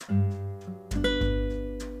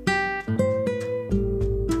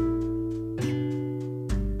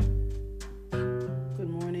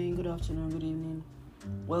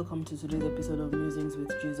welcome to today's episode of Musings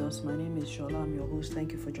with Jesus. My name is Shola, I'm your host.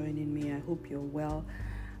 Thank you for joining me. I hope you're well.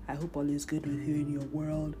 I hope all is good with you in your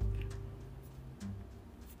world.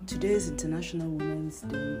 Today is International Women's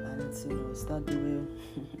Day, and it's, start the way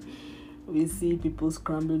we see people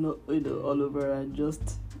scrambling up, all over and just,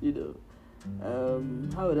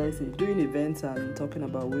 how would I say, doing events and talking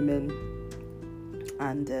about women.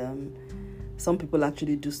 And some people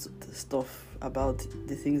actually do stuff about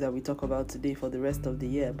the things that we talk about today for the rest of the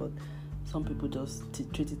year, but some people just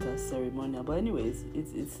treat it as ceremonial. But anyways,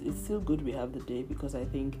 it's still good we have the day, because I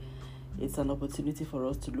think it's an opportunity for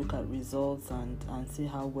us to look at results and see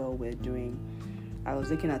how well we're doing. I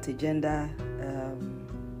was looking at a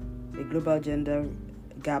global gender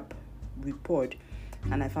gap report,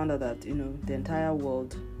 and I found out that the entire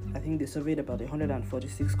world, I think they surveyed about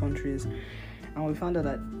 146 countries, and we found out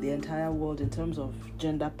that the entire world, in terms of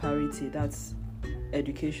gender parity, that's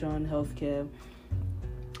education, healthcare,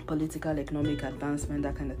 political, economic advancement,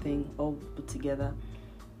 that kind of thing, all put together,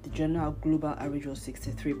 the general global average was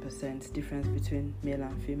 63% difference between male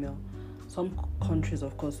and female. Some countries,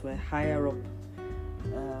 of course, were higher up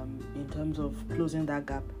in terms of closing that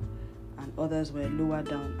gap, and others were lower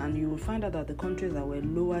down. And you will find out that the countries that were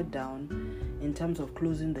lower down in terms of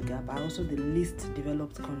closing the gap are also the least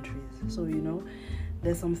developed countries. So,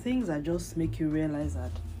 there's some things that just make you realize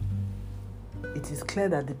that it is clear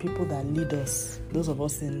that the people that lead us, those of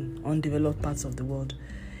us in undeveloped parts of the world,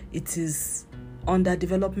 it is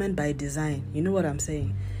underdevelopment by design. You know what I'm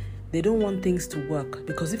saying? They don't want things to work,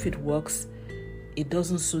 because if it works, it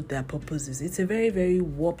doesn't suit their purposes. It's a very, very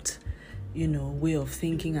warped way of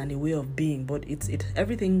thinking and a way of being, but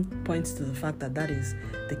everything points to the fact that is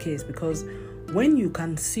the case, because when you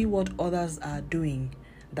can see what others are doing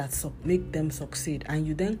that make them succeed, and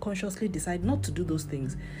you then consciously decide not to do those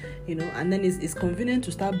things, and then it's convenient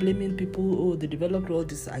to start blaming people. The developed world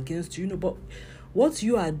is against you, but what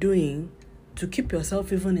you are doing to keep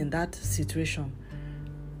yourself even in that situation,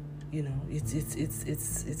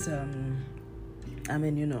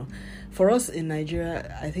 for us in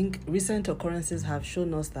Nigeria, I think recent occurrences have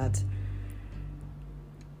shown us that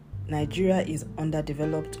Nigeria is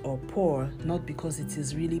underdeveloped or poor, not because it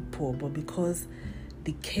is really poor, but because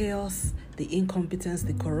the chaos, the incompetence,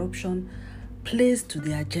 the corruption plays to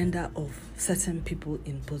the agenda of certain people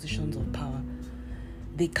in positions of power.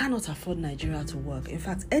 They cannot afford Nigeria to work. In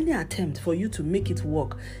fact, any attempt for you to make it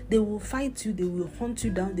work, they will fight you, they will hunt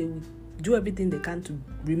you down, they will do everything they can to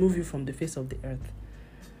remove you from the face of the earth.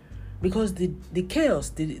 Because the chaos,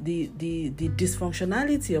 the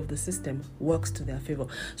dysfunctionality of the system works to their favor.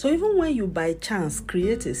 So even when you by chance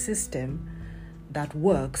create a system that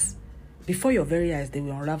works, before your very eyes, they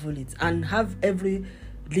will unravel it and have every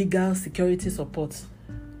legal security support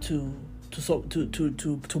to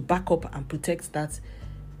back up and protect that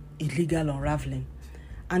illegal unraveling.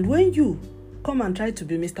 And when you come and try to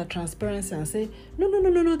be Mr. Transparency and say,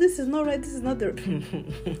 no, this is not right, this is not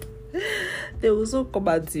the they will so come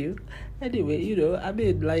at you. Anyway,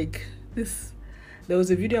 this. There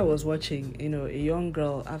was a video I was watching, a young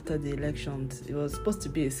girl after the elections. It was supposed to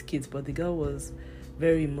be a skit, but the girl was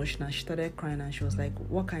very emotional. She started crying and she was like,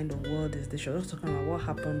 what kind of world is this? She was talking about what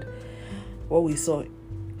happened, what we saw.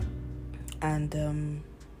 And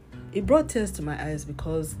it brought tears to my eyes,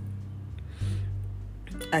 because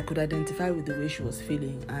I could identify with the way she was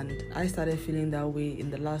feeling. And I started feeling that way in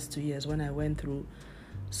the last 2 years when I went through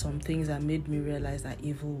some things that made me realize that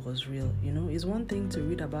evil was real. It's one thing to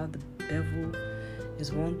read about the devil,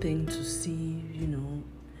 it's one thing to see,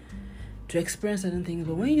 to experience certain things,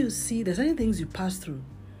 but when you see there's certain things you pass through,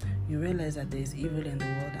 you realize that there is evil in the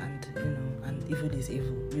world, and evil is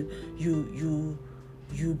evil.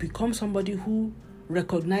 You become somebody who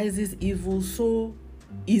recognizes evil so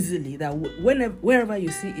easily that wherever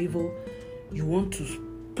you see evil, you want to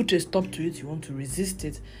put a stop to it, you want to resist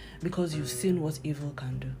it, because you've seen what evil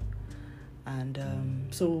can do. And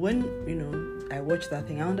so when I watched that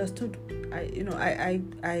thing, I understood.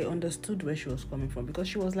 I understood where she was coming from, because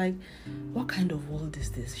she was like, what kind of world is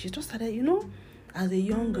this? She just started, as a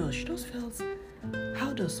young girl, she just felt,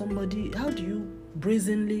 how do you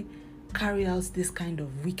brazenly carry out this kind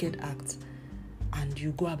of wicked act, and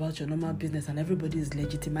you go about your normal business and everybody is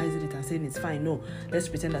legitimizing it and saying it's fine? No, let's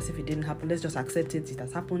pretend as if it didn't happen. Let's just accept it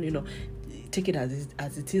has happened, take it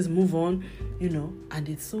as it is, move on, and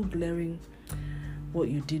it's so glaring what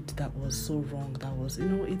you did that was so wrong. That was,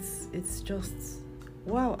 it's just,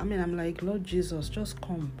 wow. I'm like, Lord Jesus, just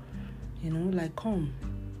come,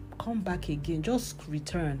 come back again, just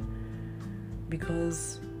return,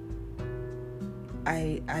 because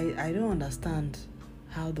I don't understand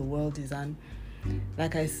how the world is. And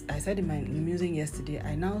like I said in my musing yesterday,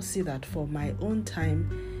 I now see that for my own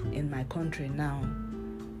time in my country now,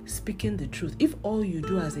 speaking the truth, if all you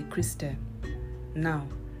do as a Christian now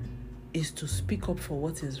is to speak up for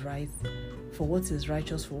what is right, for what is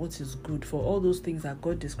righteous, for what is good, for all those things that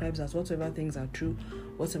God describes as whatever things are true,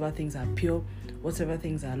 whatever things are pure, whatever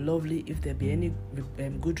things are lovely, if there be any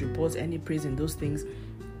good reports, any praise in those things,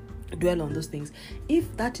 dwell on those things.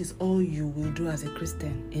 If that is all you will do as a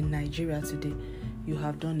Christian in Nigeria today, you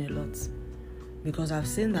have done a lot. Because I've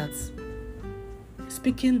seen that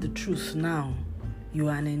speaking the truth now, you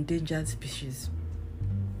are an endangered species.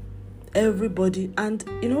 Everybody, and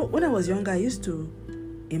when I was younger, I used to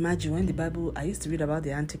imagine when the Bible, I used to read about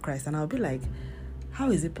the Antichrist, and I'll be like,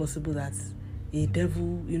 how is it possible that a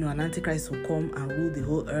devil, an Antichrist will come and rule the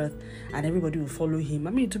whole earth and everybody will follow him? I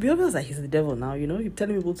mean, to be obvious that he's the devil now, he's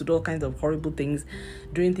telling people to do all kinds of horrible things,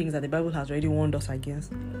 doing things that the Bible has already warned us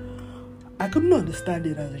against. I couldn't understand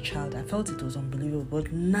it as a child. I felt it was unbelievable.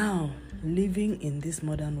 But now, living in this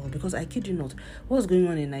modern world, because I kid you not, what's going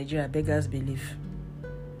on in Nigeria beggars belief.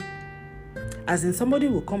 As in, somebody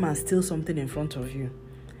will come and steal something in front of you.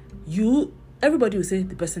 Everybody will say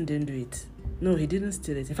the person didn't do it. No, he didn't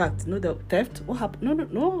steal it. In fact, no, the theft. What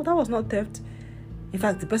happened? No, that was not theft. In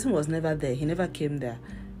fact, the person was never there. He never came there.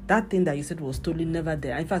 That thing that you said was totally never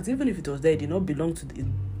there. In fact, even if it was there, it did not belong to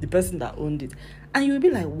the person that owned it. And you will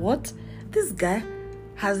be like, what? This guy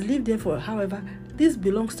has lived there for however. This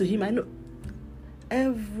belongs to him. I know.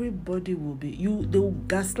 Everybody will be. They will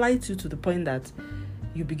gaslight you to the point that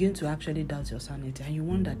you begin to actually doubt your sanity. And you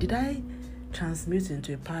wonder, did I transmute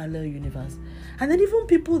into a parallel universe? And then even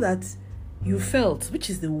people that you felt, which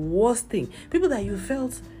is the worst thing, people that you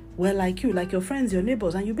felt were like you, like your friends, your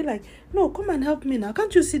neighbors, and you'll be like, no, come and help me now.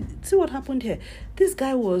 Can't you see what happened here? This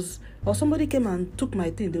guy was, or somebody came and took my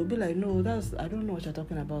thing. They'll be like, no, I don't know what you're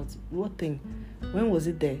talking about. What thing? When was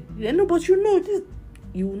it there? Yeah, no, but this,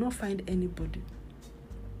 you will not find anybody.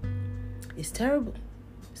 It's terrible.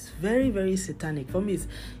 It's very, very satanic. For me,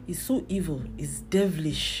 it's so evil. It's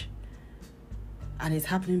devilish. And it's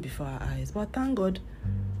happening before our eyes. But thank God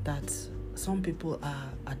that some people are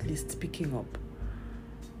at least speaking up.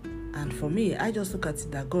 And for me, I just look at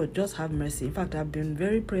it that God, just have mercy. In fact, I've been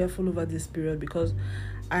very prayerful over this period because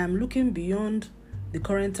I am looking beyond the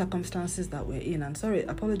current circumstances that we're in. And sorry,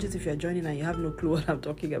 apologies if you're joining and you have no clue what I'm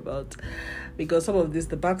talking about. Because some of this,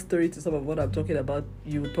 the backstory to some of what I'm talking about,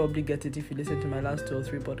 you will probably get it if you listen to my last 2 or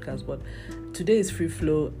 3 podcasts. But today is free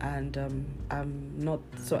flow, and I'm not,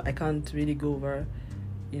 so I can't really go over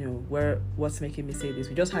what's making me say this.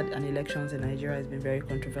 We just had an elections in Nigeria. It's been very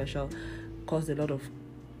controversial, caused a lot of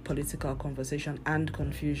political conversation and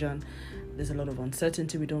confusion. There's a lot of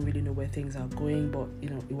uncertainty. We don't really know where things are going, but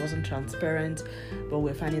it wasn't transparent. But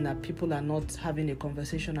we're finding that people are not having a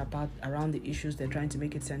conversation around the issues. They're trying to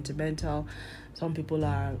make it sentimental. Some people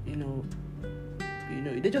are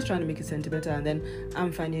they're just trying to make it sentimental. And then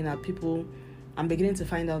I'm beginning to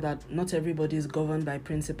find out that not everybody is governed by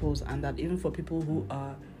principles, and that even for people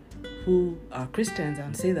who are Christians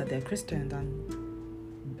and say that they're Christians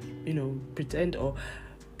and pretend or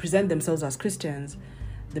present themselves as Christians,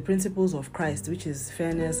 the principles of Christ, which is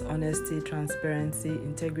fairness, honesty, transparency,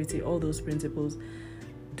 integrity, all those principles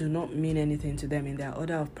do not mean anything to them. In their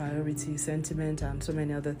order of priority, sentiment and so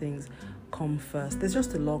many other things come first. There's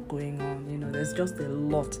just a lot going on. There's just a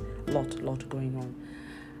lot going on.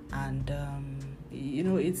 And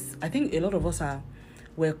I think a lot of us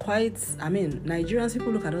we're quite, Nigerians,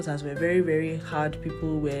 people look at us as we're very, very hard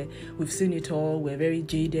people, we've seen it all, we're very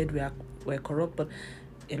jaded, we're corrupt, but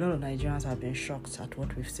a lot of Nigerians have been shocked at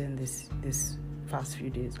what we've seen this past few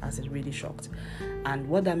days, as it really shocked. And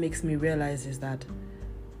what that makes me realize is that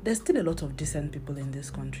there's still a lot of decent people in this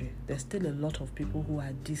country. There's still a lot of people who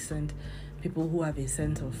are decent, people who have a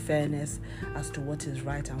sense of fairness as to what is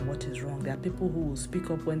right and what is wrong. There are people who will speak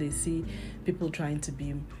up when they see people trying to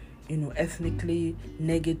be ethnically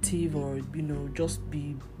negative or just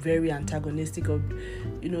be very antagonistic, or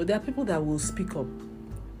there are people that will speak up.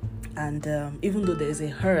 And even though there is a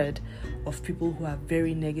herd of people who are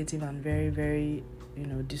very negative and very, very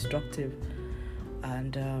destructive,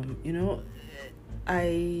 and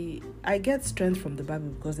I get strength from the Bible,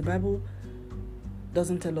 because the Bible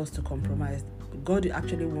doesn't tell us to compromise. God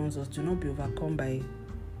actually warns us to not be overcome by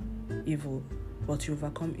evil, but to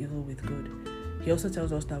overcome evil with good. He also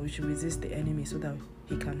tells us that we should resist the enemy so that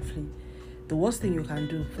he can flee. The worst thing you can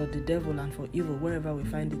do for the devil and for evil, wherever we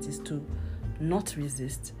find it, is to not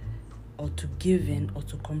resist, or to give in, or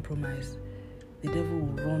to compromise. The devil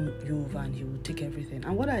will run you over and he will take everything.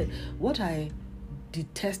 And what I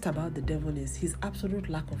detest about the devil is his absolute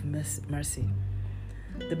lack of mercy.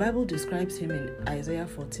 The Bible describes him in Isaiah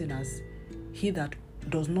 14 as he that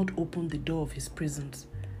does not open the door of his prisons.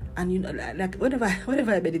 And you know, like whenever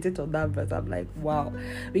I meditate on that verse, I'm like, wow.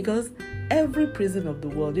 Because every prison of the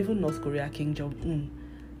world, even North Korea, Kim Jong-un,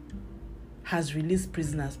 has released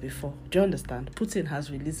prisoners before. Do you understand? Putin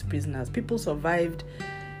has released prisoners. People survived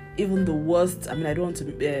even the worst. I mean, I don't want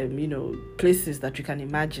to, places that you can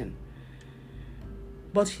imagine.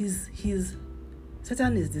 But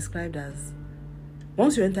Satan is described as,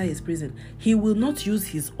 once you enter his prison, he will not use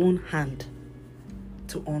his own hand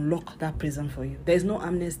to unlock that prison for you. There's no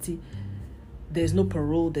amnesty, there's no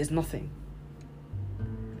parole, there's nothing.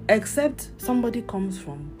 Except somebody comes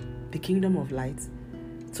from the kingdom of light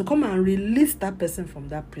to come and release that person from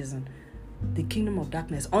that prison. The kingdom of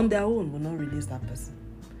darkness on their own will not release that person.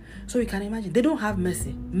 So you can imagine, they don't have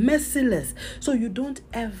mercy, merciless. So you don't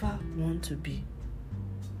ever want to be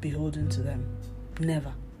beholden to them.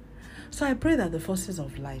 Never. So I pray that the forces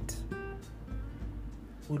of light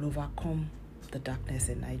will overcome the darkness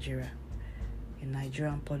in Nigeria, in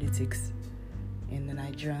Nigerian politics, in the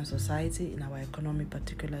Nigerian society, in our economy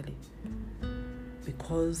particularly.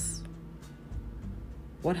 Because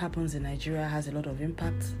what happens in Nigeria has a lot of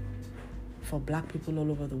impact for Black people all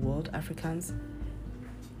over the world, Africans,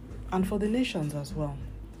 and for the nations as well.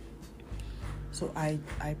 So I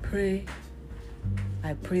pray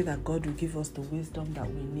that God will give us the wisdom that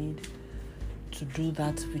we need to do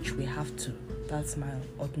that which we have to. That's my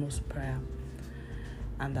utmost prayer.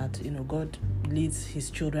 And that, God leads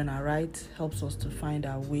his children aright, helps us to find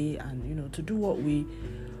our way and, to do what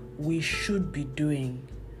we should be doing.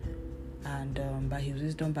 And by his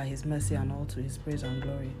wisdom, by his mercy, and all to his praise and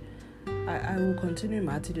glory. I will continue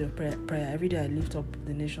my attitude of prayer. Every day I lift up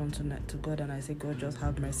the nation to God and I say, God, just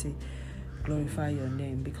have mercy, glorify your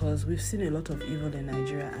name. Because we've seen a lot of evil in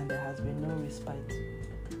Nigeria and there has been no respite.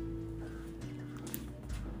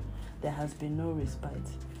 There has been no respite.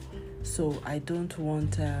 So I don't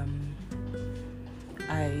want, I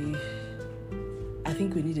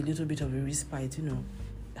think we need a little bit of a respite,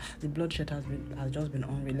 The bloodshed has just been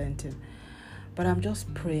unrelenting. But I'm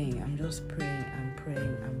just praying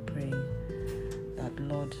that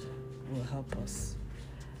Lord will help us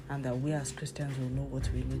and that we as Christians will know what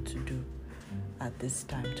we need to do at this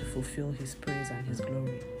time to fulfill his praise and his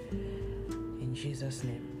glory. In Jesus'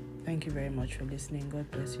 name. Thank you very much for listening. God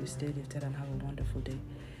bless you. Stay lifted and have a wonderful day.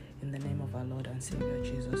 In the name of our Lord and Savior,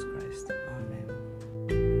 Jesus Christ.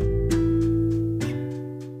 Amen.